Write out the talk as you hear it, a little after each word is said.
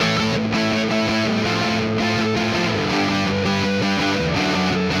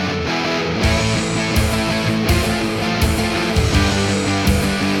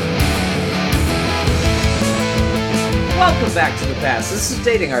welcome back to the past. This is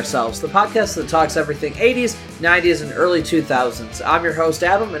Dating Ourselves, the podcast that talks everything 80s, 90s, and early 2000s. I'm your host,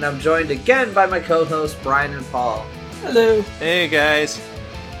 Adam, and I'm joined again by my co-hosts, Brian and Paul. Hello. Hey, guys.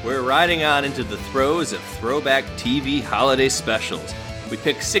 We're riding on into the throes of throwback TV holiday specials. We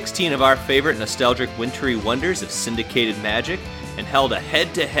picked 16 of our favorite nostalgic wintry wonders of syndicated magic and held a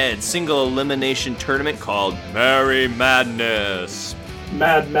head-to-head single elimination tournament called Merry Madness.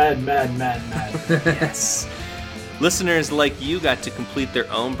 Mad. Yes. Listeners like you got to complete their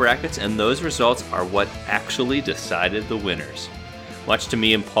own brackets, and those results are what actually decided the winners. Much to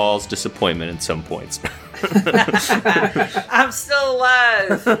me and Paul's disappointment at some points. I'm still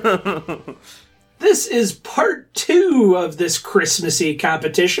alive! This is part 2 of this Christmassy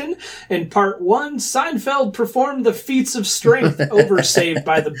competition. In part 1, Seinfeld performed the feats of strength over Saved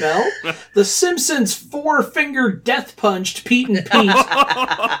by the Bell. The Simpsons four-finger death punched Pete and Pete.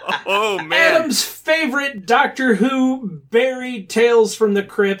 Oh, man. Adam's favorite Doctor Who buried Tales from the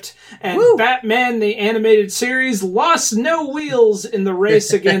Crypt. And Batman the Animated Series lost no wheels in the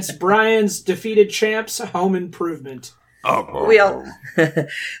race against Brian's defeated champs, Home Improvement. We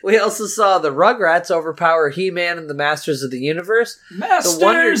also saw the Rugrats overpower He-Man and the Masters of the Universe.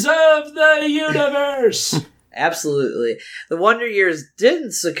 Masters of the Universe! Absolutely. The Wonder Years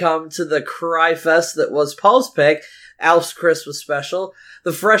didn't succumb to the cry fest that was Paul's pick, Alf's Christmas special.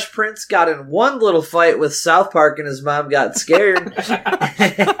 The Fresh Prince got in one little fight with South Park and his mom got scared.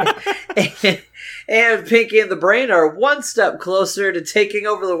 And Pinky and the Brain are one step closer to taking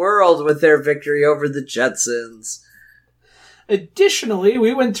over the world with their victory over the Jetsons. Additionally,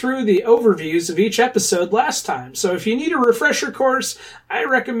 we went through the overviews of each episode last time, so if you need a refresher course, I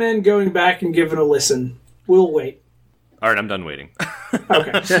recommend going back and giving a listen. We'll wait. All right, I'm done waiting.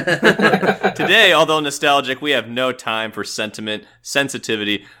 Okay. Today, although nostalgic, we have no time for sentiment,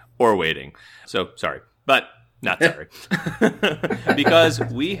 sensitivity, or waiting. So, sorry, but not sorry. Because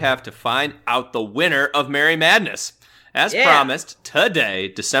we have to find out the winner of Merry Madness. As promised, today,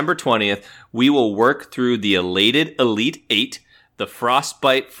 December 20th, we will work through the elated Elite 8, the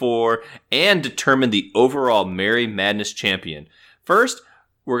Frostbite 4, and determine the overall Merry Madness champion. First,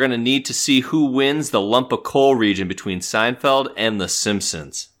 we're going to need to see who wins the lump of coal region between Seinfeld and The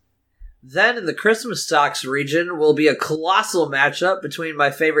Simpsons. Then in the Christmas Stocks region will be a colossal matchup between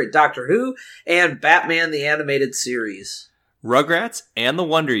my favorite Doctor Who and Batman the Animated Series. Rugrats and the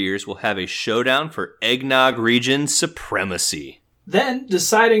Wonder Years will have a showdown for Eggnog region supremacy. Then,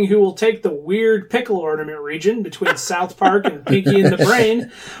 deciding who will take the weird pickle ornament region between South Park and Pinky and the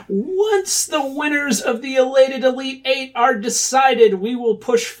Brain. Once the winners of the elated Elite 8 are decided, we will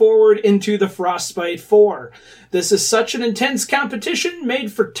push forward into the Frostbite 4. This is such an intense competition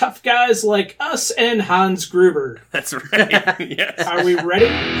made for tough guys like us and Hans Gruber. That's right. Yes. Are we ready?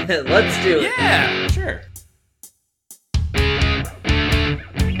 Let's do it. Yeah, sure.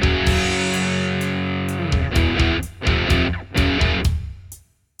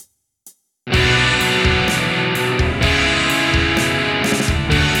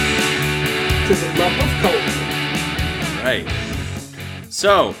 To the lump of coal. Right.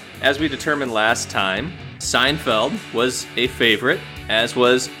 So, as we determined last time, Seinfeld was a favorite, as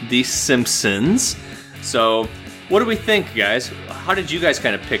was The Simpsons. So, what do we think, guys? How did you guys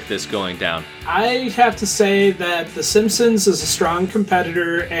kind of pick this going down? I have to say that The Simpsons is a strong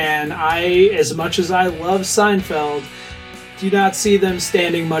competitor, and as much as I love Seinfeld, do not see them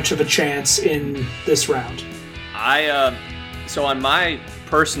standing much of a chance in this round. So on my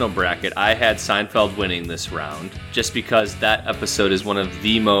personal bracket, I had Seinfeld winning this round, just because that episode is one of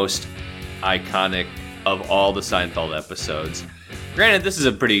the most iconic of all the Seinfeld episodes. Granted, this is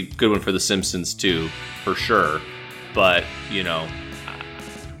a pretty good one for The Simpsons too, for sure. But,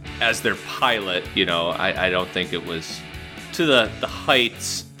 as their pilot, I don't think it was to the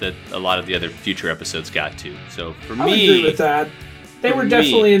heights that a lot of the other future episodes got to. So for me, I agree with that. They were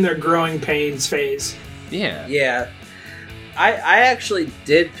definitely in their growing pains phase. Yeah. Yeah. I actually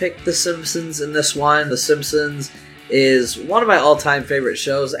did pick The Simpsons in this one. The Simpsons is one of my all-time favorite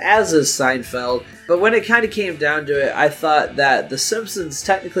shows, as is Seinfeld. But when it kind of came down to it, I thought that The Simpsons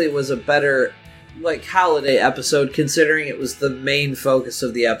technically was a better holiday episode, considering it was the main focus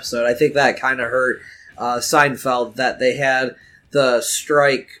of the episode. I think that kind of hurt Seinfeld, that they had the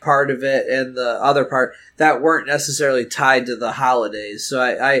strike part of it and the other part that weren't necessarily tied to the holidays. So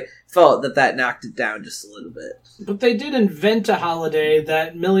I felt that knocked it down just a little bit. But they did invent a holiday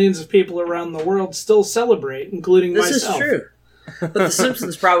that millions of people around the world still celebrate, including myself. This is true. But The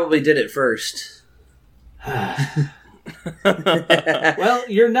Simpsons probably did it first. Well,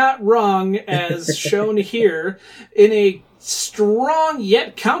 you're not wrong, as shown here. In a strong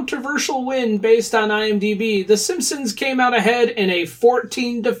yet controversial win based on IMDb, The Simpsons came out ahead in a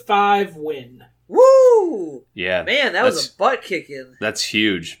 14-5 win. Woo! Yeah. Man, that was a butt kicking. That's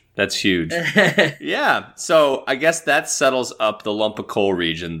huge. That's huge. Yeah. So I guess that settles up the lump of coal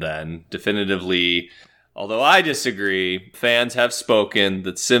region then, definitively. Although I disagree, fans have spoken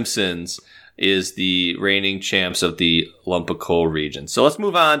that Simpsons is the reigning champs of the lump of coal region. So let's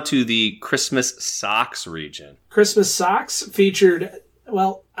move on to the Christmas socks region. Christmas socks featured...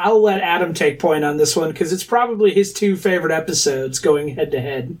 Well, I'll let Adam take point on this one, because it's probably his 2 favorite episodes going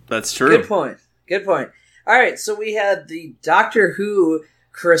head-to-head. That's true. Good point. All right, so we had the Doctor Who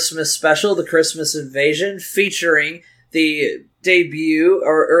Christmas special, The Christmas Invasion, featuring the debut,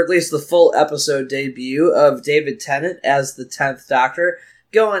 or at least the full episode debut, of David Tennant as the 10th Doctor,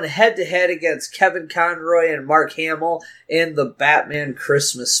 going head-to-head against Kevin Conroy and Mark Hamill in the Batman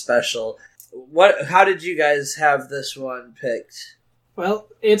Christmas special. How did you guys have this one picked? Well,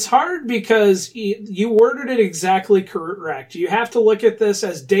 it's hard because you worded it exactly correct. You have to look at this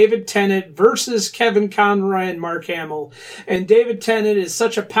as David Tennant versus Kevin Conroy and Mark Hamill. And David Tennant is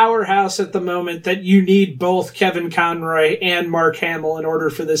such a powerhouse at the moment that you need both Kevin Conroy and Mark Hamill in order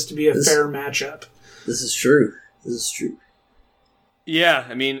for this to be a fair matchup. This is true. Yeah,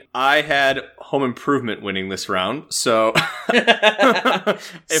 I mean, I had Home Improvement winning this round, so...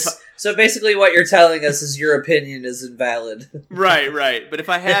 So basically what you're telling us is your opinion is invalid. Right. But if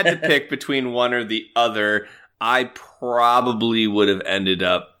I had to pick between one or the other, I probably would have ended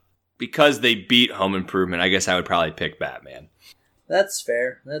up... Because they beat Home Improvement, I guess I would probably pick Batman. That's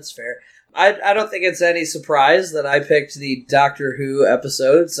fair. I don't think it's any surprise that I picked the Doctor Who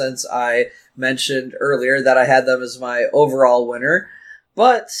episode, since I mentioned earlier that I had them as my overall winner.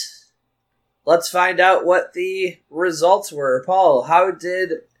 But let's find out what the results were. Paul, how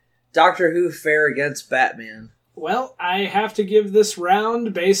did Doctor Who fare against Batman? Well, I have to give this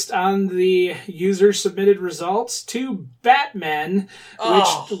round, based on the user-submitted results, to Batman,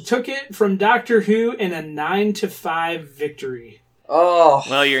 which took it from Doctor Who in a 9-5 victory. Oh,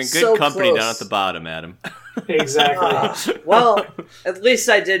 well, you're in good so company close. down at the bottom, Adam. Exactly. Well, at least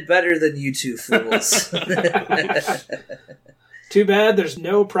I did better than you two fools. Too bad there's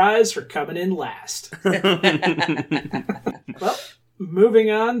no prize for coming in last. Well, moving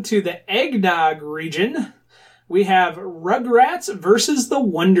on to the Eggnog region, we have Rugrats versus the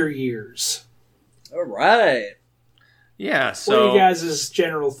Wonder Years. All right. Yeah, so... What are you guys'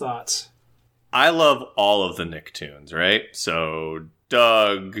 general thoughts? I love all of the Nicktoons, right? So,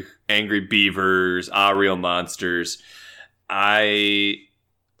 Doug, Angry Beavers, Ah Real Monsters. I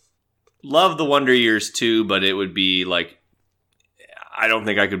love the Wonder Years too, but it would be like... I don't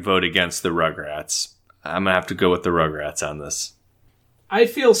think I could vote against the Rugrats. I'm going to have to go with the Rugrats on this. I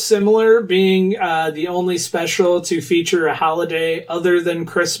feel similar, being the only special to feature a holiday other than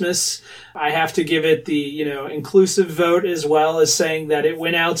Christmas. I have to give it the, inclusive vote, as well as saying that it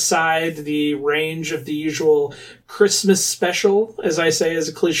went outside the range of the usual Christmas special, as I say as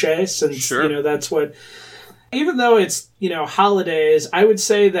a cliche, since, Sure. That's what... Even though it's, holidays, I would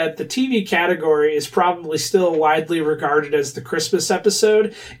say that the TV category is probably still widely regarded as the Christmas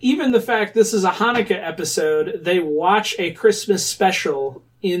episode. Even the fact this is a Hanukkah episode, they watch a Christmas special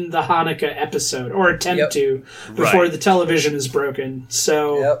in the Hanukkah episode, or attempt to, before the television is broken.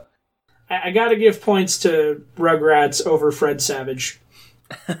 So I got to give points to Rugrats over Fred Savage.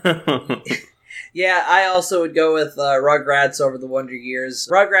 Yeah, I also would go with Rugrats over the Wonder Years.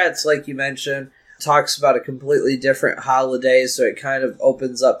 Rugrats, like you mentioned, talks about a completely different holiday, so it kind of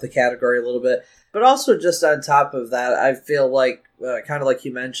opens up the category a little bit. But also, just on top of that, I feel like, kind of like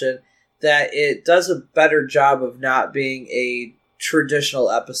you mentioned, that it does a better job of not being a traditional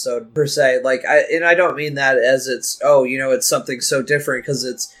episode, per se. I don't mean that as it's something so different because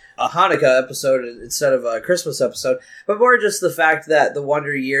it's a Hanukkah episode instead of a Christmas episode, but more just the fact that the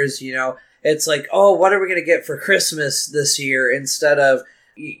Wonder Years, it's like, oh, what are we going to get for Christmas this year, instead of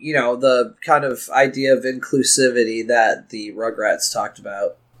the kind of idea of inclusivity that the Rugrats talked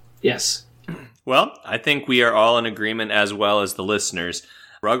about. Yes. Well, I think we are all in agreement, as well as the listeners.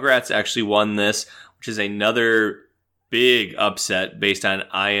 Rugrats actually won this, which is another big upset based on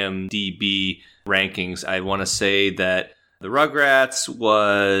IMDb rankings. I want to say that the Rugrats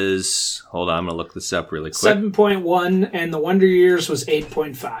was... Hold on, I'm going to look this up really quick. 7.1, and the Wonder Years was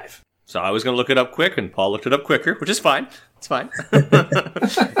 8.5. So I was going to look it up quick, and Paul looked it up quicker, which is fine. It's fine.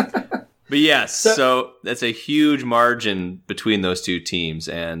 But yes, so that's a huge margin between those two teams,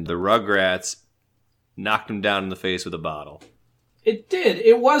 and the Rugrats knocked them down in the face with a bottle. It did.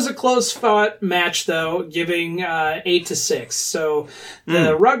 It was a close fought match, though, giving 8-6. So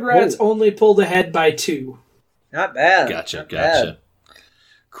the Rugrats only pulled ahead by 2. Not bad. Gotcha.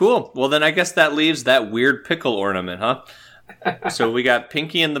 Cool. Well, then I guess that leaves that weird pickle ornament, huh? So we got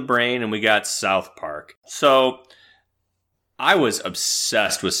Pinky and the Brain and we got South Park. So I was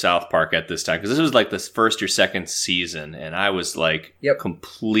obsessed with South Park at this time because this was like the first or second season, and I was like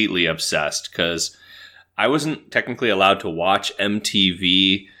completely obsessed because I wasn't technically allowed to watch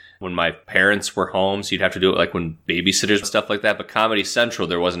MTV when my parents were home, so you'd have to do it like when babysitters and stuff like that. But Comedy Central,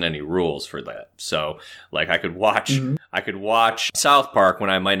 there wasn't any rules for that. So like I could watch South Park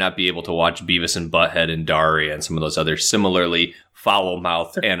when I might not be able to watch Beavis and Butthead and Daria and some of those other similarly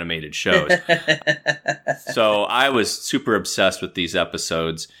foul-mouthed animated shows. So I was super obsessed with these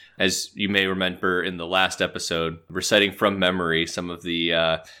episodes. As you may remember in the last episode, reciting from memory some of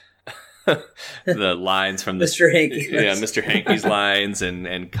the the lines from Mr. Hanky. Yeah, Mr. Hanky's lines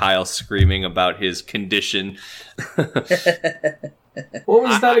and Kyle screaming about his condition. What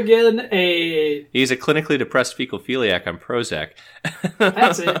was that again? He's a clinically depressed fecophiliac on Prozac.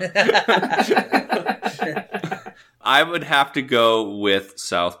 That's it. I would have to go with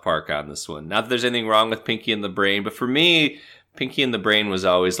South Park on this one. Not that there's anything wrong with Pinky and the Brain, but for me, Pinky and the Brain was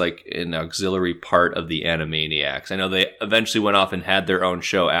always like an auxiliary part of the Animaniacs. I know they eventually went off and had their own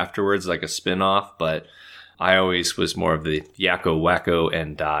show afterwards, like a spin-off, but I always was more of the Yakko, Wacko,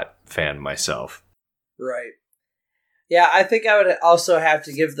 and Dot fan myself. Right. Yeah, I think I would also have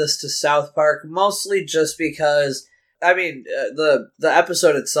to give this to South Park, mostly just because, I mean, the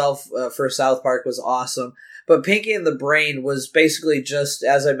episode itself for South Park was awesome, but Pinky and the Brain was basically just,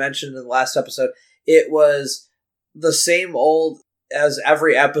 as I mentioned in the last episode, it was the same old as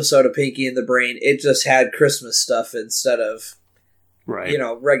every episode of Pinky and the Brain. It just had Christmas stuff instead of,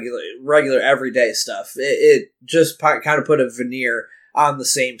 regular everyday stuff. It just kind of put a veneer on the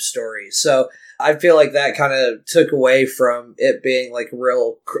same story. So I feel like that kind of took away from it being like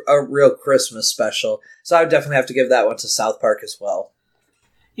a real Christmas special. So I would definitely have to give that one to South Park as well.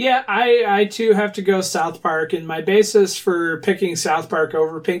 Yeah, I too have to go South Park, and my basis for picking South Park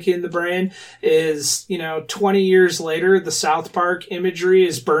over Pinky and the Brain is, 20 years later, the South Park imagery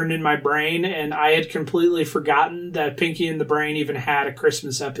is burned in my brain, and I had completely forgotten that Pinky and the Brain even had a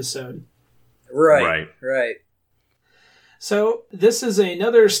Christmas episode. Right. So this is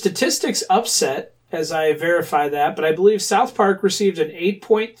another statistics upset, as I verify that, but I believe South Park received an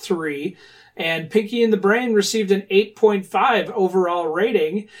 8.3, and Pinky and the Brain received an 8.5 overall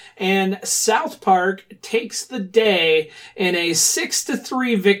rating, and South Park takes the day in a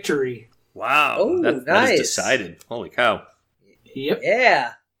 6-3 victory. Wow, oh, that is decided. Holy cow. Yep.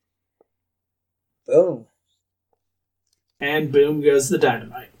 Yeah. Boom. And boom goes the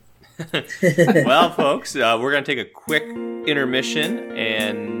dynamite. Well, folks, we're going to take a quick intermission,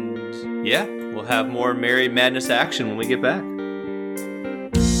 and we'll have more Merry Madness action when we get back.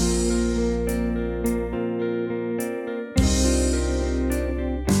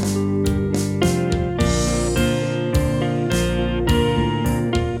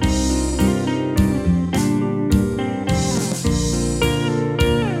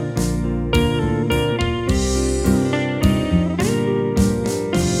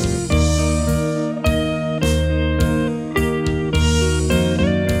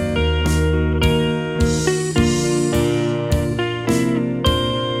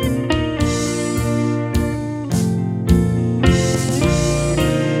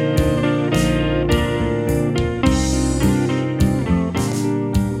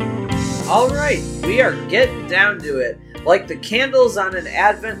 Getting down to it. Like the candles on an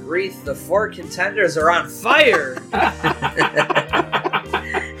Advent wreath, the 4 contenders are on fire!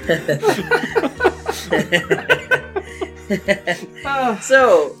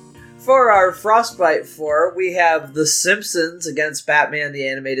 So, for our Frostbite 4, we have The Simpsons against Batman the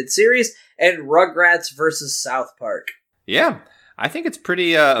Animated Series and Rugrats versus South Park. Yeah, I think it's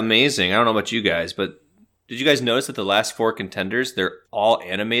pretty amazing. I don't know about you guys, but did you guys notice that the last 4 contenders, they're all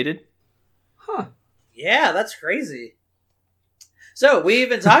animated? Huh. Yeah, that's crazy. So, we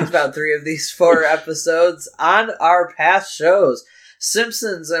even talked about 3 of these 4 episodes on our past shows.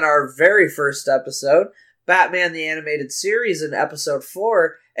 Simpsons in our very first episode, Batman the Animated Series in episode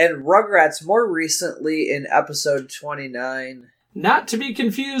 4, and Rugrats more recently in episode 29. Not to be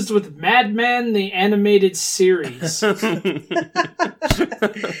confused with Madman the Animated Series. You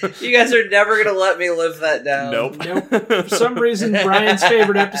guys are never going to let me live that down. Nope. For some reason, Brian's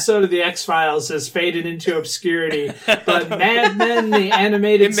favorite episode of The X-Files has faded into obscurity. But Madman the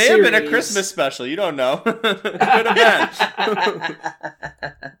Animated Series... It may have been a Christmas special. You don't know. It could have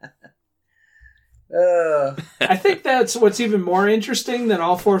been. I think that's what's even more interesting than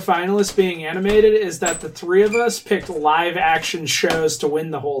all 4 finalists being animated is that the 3 of us picked live action shows to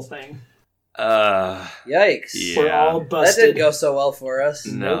win the whole thing. Yikes. Yeah. We're all That busted. didn't go so well for us.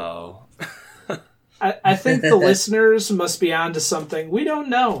 No. I think the listeners must be onto something. We don't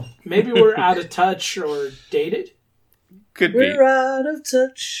know. Maybe we're out of touch or dated. Could be. We're out of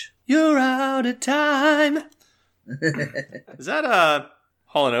touch. You're out of time. Is that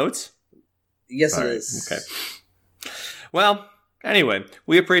Hall & Oates? Yes, All it right, is. Okay. Well, anyway,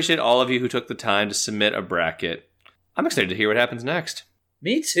 we appreciate all of you who took the time to submit a bracket. I'm excited to hear what happens next.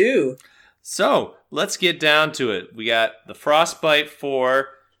 Me too. So, let's get down to it. We got the Frostbite 4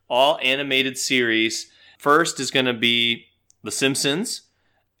 all animated series. First is going to be The Simpsons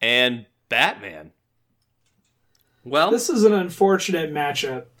and Batman. Well, This is an unfortunate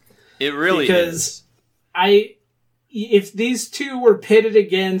matchup. it really is. Because if these two were pitted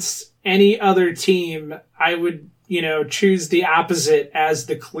against any other team, I would, choose the opposite as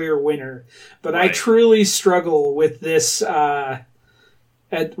the clear winner. But I Right. truly struggle with this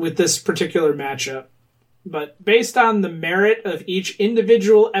with this particular matchup. But based on the merit of each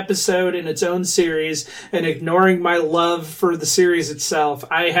individual episode in its own series and ignoring my love for the series itself,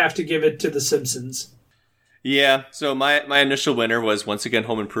 I have to give it to The Simpsons. Yeah, so my initial winner was once again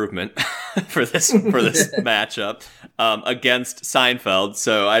Home Improvement for this matchup against Seinfeld.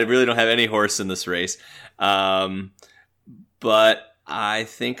 So I really don't have any horse in this race, but I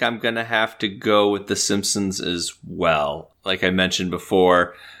think I'm gonna have to go with The Simpsons as well. Like I mentioned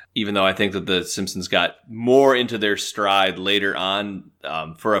before, even though I think that The Simpsons got more into their stride later on,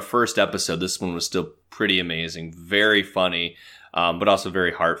 for a first episode, this one was still pretty amazing, very funny, but also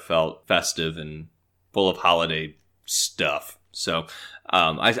very heartfelt, festive, and full of holiday stuff. So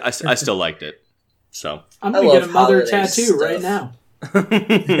I still liked it. So I'm I going to get a love mother holiday tattoo stuff. right now.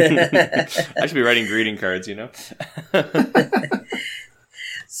 I should be writing greeting cards,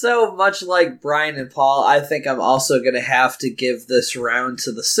 So much like Brian and Paul, I think I'm also going to have to give this round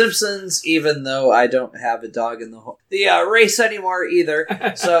to The Simpsons, even though I don't have a dog in the race anymore either.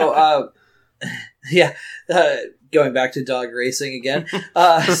 So, going back to dog racing again.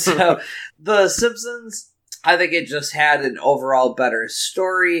 So, The Simpsons, I think it just had an overall better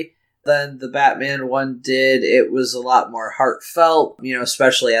story than the Batman one did. It was a lot more heartfelt,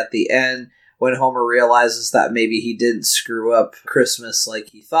 especially at the end, when Homer realizes that maybe he didn't screw up Christmas like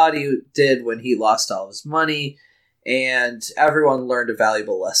he thought he did when he lost all his money, and everyone learned a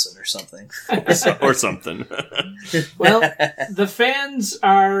valuable lesson or something. or something. Well, the fans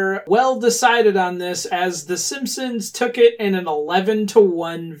are well decided on this as The Simpsons took it in an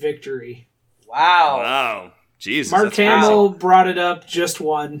 11-1 victory. Wow. Wow. Jesus. Mark that's Hamill crazy. brought it up just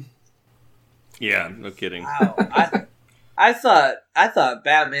one. Yeah, no kidding. Wow. I thought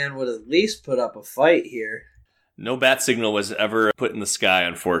Batman would at least put up a fight here. No bat signal was ever put in the sky,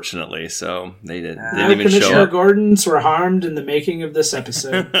 unfortunately, so they didn't No even show Commissioner up. Gordons were harmed in the making of this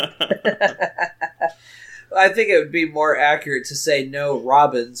episode. I think it would be more accurate to say no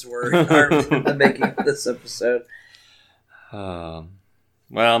Robins were harmed in the making of this episode. Well,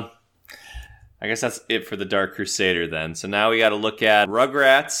 I guess that's it for the Dark Crusader then. So now we got to look at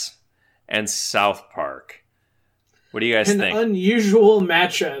Rugrats and South Park. What do you guys An think? unusual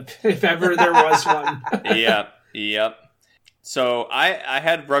matchup, if ever there was one. Yep. So I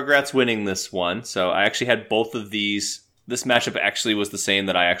had Rugrats winning this one. So I actually had both of these. This matchup actually was the same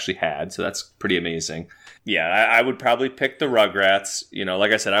that I actually had. So that's pretty amazing. Yeah, I would probably pick the Rugrats.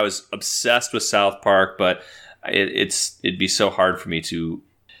 Like I said, I was obsessed with South Park, but it'd be so hard for me to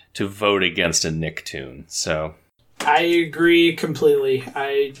vote against a Nicktoon. So I agree completely.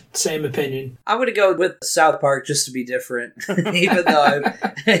 Same opinion. I'm going to go with South Park just to be different, even though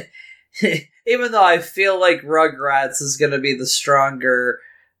I feel like Rugrats is going to be the stronger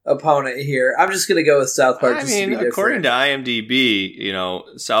opponent here. I'm just going to go with South Park just to be different. According to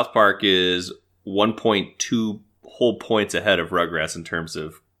IMDb, South Park is 1.2 whole points ahead of Rugrats in terms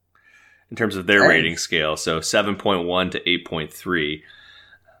of their rating scale. So 7.1 to 8.3.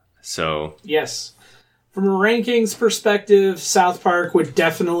 So Yes. From a rankings perspective, South Park would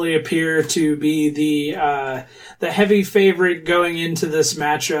definitely appear to be the heavy favorite going into this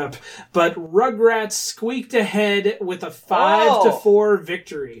matchup, but Rugrats squeaked ahead with a 5-4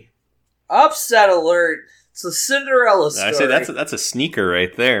 victory. Upset alert. It's a Cinderella story. I say that's a sneaker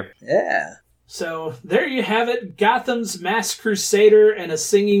right there. Yeah. So there you have it, Gotham's Masked Crusader and a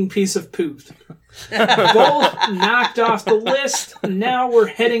singing piece of poop. Both knocked off the list. Now we're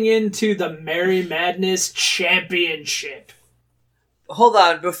heading into the Merry Madness Championship. Hold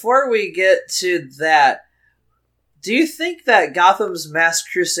on. Before we get to that, Do you think that Gotham's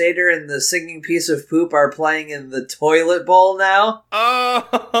Masked Crusader and the Singing Piece of Poop are playing in the toilet bowl now?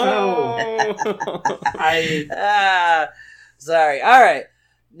 Sorry. All right.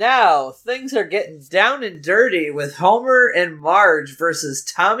 Now, things are getting down and dirty with Homer and Marge versus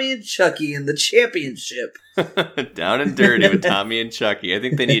Tommy and Chucky in the championship. Down and dirty with Tommy and Chucky. I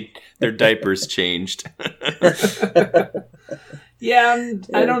think they need their diapers changed. Yeah,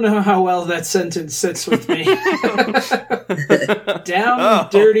 I don't know how well that sentence sits with me. Down and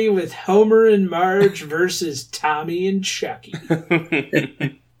dirty with Homer and Marge versus Tommy and Chucky.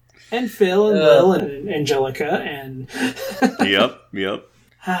 And Phil and Lil and Angelica and... Yep.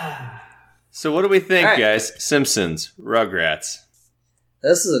 So what do we think, guys? Simpsons, Rugrats.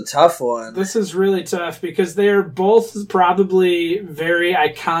 This is a tough one. This is really tough because they are both probably very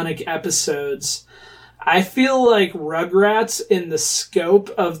iconic episodes. I feel like Rugrats, in the scope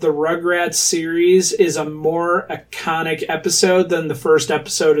of the Rugrats series, is a more iconic episode than the first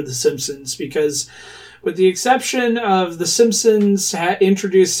episode of The Simpsons, because with the exception of The Simpsons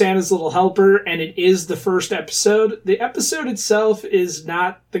introduced Santa's Little Helper, and it is the first episode, the episode itself is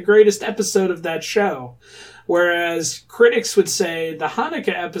not the greatest episode of that show. Whereas critics would say the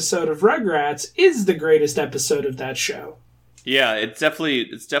Hanukkah episode of Rugrats is the greatest episode of that show. Yeah, it's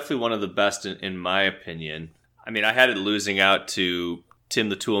definitely one of the best in my opinion. I mean, I had it losing out to Tim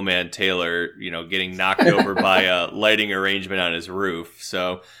the Toolman Taylor, getting knocked over by a lighting arrangement on his roof.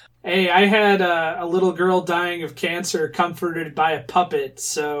 So, hey, I had a little girl dying of cancer comforted by a puppet.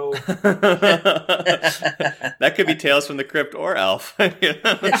 So that could be Tales from the Crypt or Elf.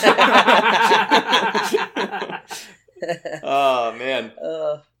 Oh man,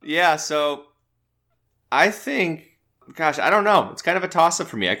 yeah. So I think. Gosh, I don't know. It's kind of a toss-up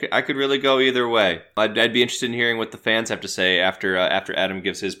for me. I could really go either way. I'd be interested in hearing what the fans have to say after Adam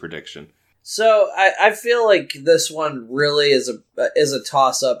gives his prediction. So I feel like this one really is a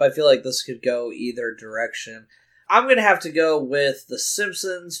toss-up. I feel like this could go either direction. I'm going to have to go with The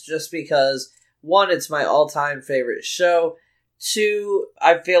Simpsons just because, one, it's my all-time favorite show. Two,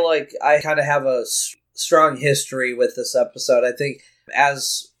 I feel like I kind of have a strong history with this episode. I think,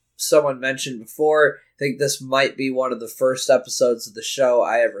 as someone mentioned before, I think this might be one of the first episodes of the show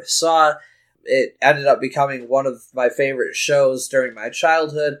I ever saw. It ended up becoming one of my favorite shows during my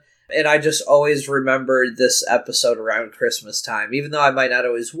childhood, and I just always remembered this episode around Christmas time. Even though I might not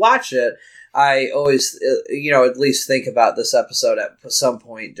always watch it, I always, at least think about this episode at some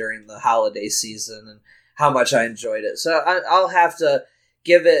point during the holiday season and how much I enjoyed it. So I'll have to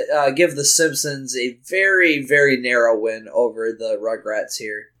give The Simpsons a very, very narrow win over the Rugrats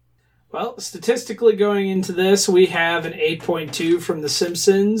here. Well, statistically going into this, we have an 8.2 from The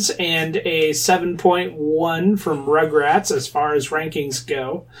Simpsons and a 7.1 from Rugrats as far as rankings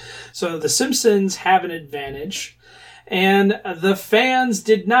go. So The Simpsons have an advantage. And the fans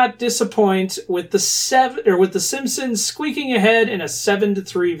did not disappoint with the Simpsons squeaking ahead in a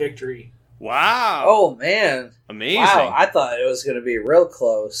 7-3 victory. Wow. Oh, man. Amazing. Wow, I thought it was going to be real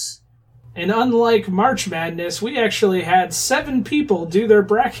close. And unlike March Madness, we actually had 7 people do their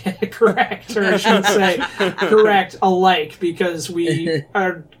bracket correct, or I should say correct alike, because we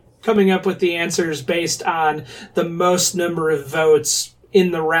are coming up with the answers based on the most number of votes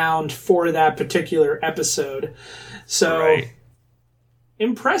in the round for that particular episode. So,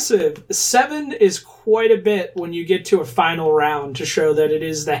 Impressive. 7 is quite a bit when you get to a final round to show that it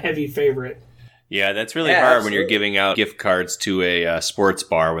is the heavy favorite. Yeah, that's really hard absolutely. When you're giving out gift cards to a sports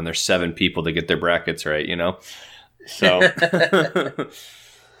bar when there's 7 people to get their brackets right, So,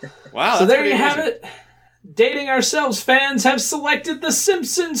 wow. So there you have it. Dating Ourselves fans have selected The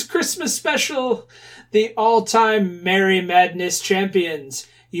Simpsons Christmas Special, the all-time Merry Madness champions.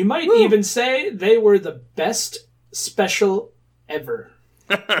 You might even say they were the best special ever.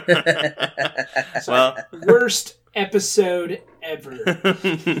 Worst episode ever.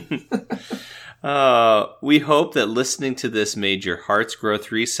 We hope that listening to this made your hearts grow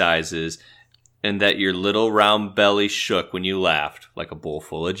 3 sizes and that your little round belly shook when you laughed like a bowl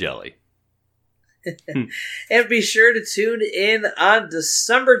full of jelly. And be sure to tune in on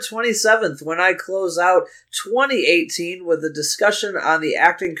December 27th when I close out 2018 with a discussion on the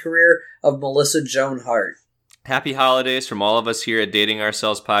acting career of Melissa Joan Hart. Happy holidays from all of us here at Dating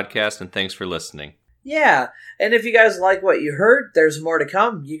Ourselves Podcast, and thanks for listening. Yeah, and if you guys like what you heard, there's more to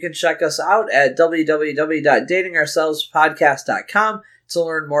come. You can check us out at www.datingourselvespodcast.com to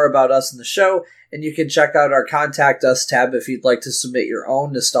learn more about us and the show, and you can check out our Contact Us tab if you'd like to submit your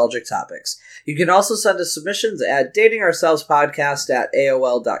own nostalgic topics. You can also send us submissions at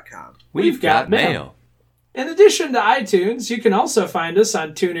datingourselvespodcast@aol.com. We've got mail. In addition to iTunes, you can also find us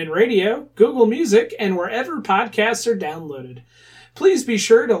on TuneIn Radio, Google Music, and wherever podcasts are downloaded. Please be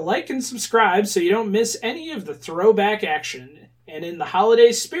sure to like and subscribe so you don't miss any of the throwback action. And in the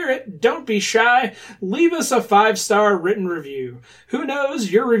holiday spirit, don't be shy. Leave us a 5-star written review. Who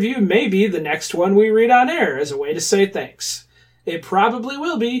knows, your review may be the next one we read on air as a way to say thanks. It probably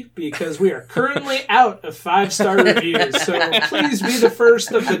will be, because we are currently out of 5-star reviews, so please be the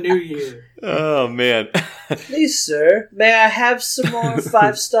first of the new year. Oh, man. Please, sir, may I have some more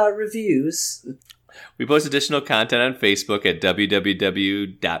 5-star reviews? We post additional content on Facebook at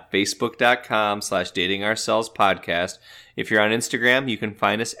www.facebook.com/datingourselvespodcast. If you're on Instagram, you can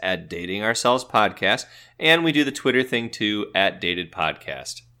find us at Dating Ourselves Podcast, and we do the Twitter thing too, at Dated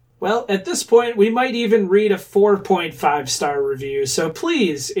Podcast. Well, at this point, we might even read a 4.5-star review. So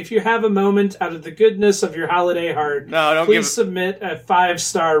please, if you have a moment out of the goodness of your holiday heart, please submit a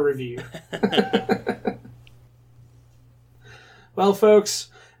 5-star review. Well, folks,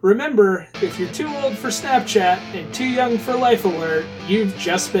 remember, if you're too old for Snapchat and too young for Life Alert, you've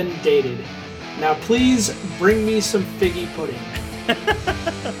just been dated. Now please bring me some figgy pudding.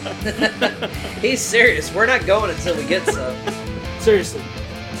 He's serious. We're not going until we get some. Seriously.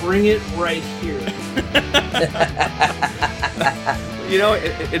 Bring it right here. You know,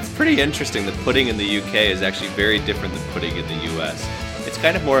 it's pretty interesting. The pudding in the UK is actually very different than pudding in the US. It's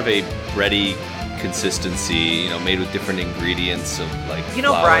kind of more of a bready consistency, made with different ingredients of like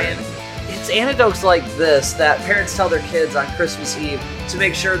flour. Brian, it's anecdotes like this that parents tell their kids on Christmas Eve to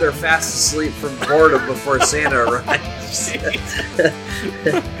make sure they're fast asleep from boredom before Santa arrives.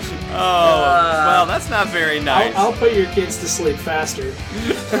 Well, that's not very nice. I'll put your kids to sleep faster.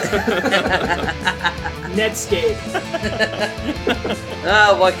 Netscape.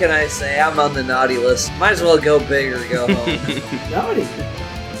 What can I say? I'm on the naughty list. Might as well go big or go home. Naughty.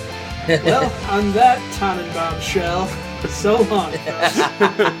 Well, on that Tannenbaum shell, so long, folks.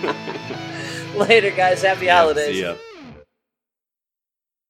 Later, guys. Happy holidays. See ya.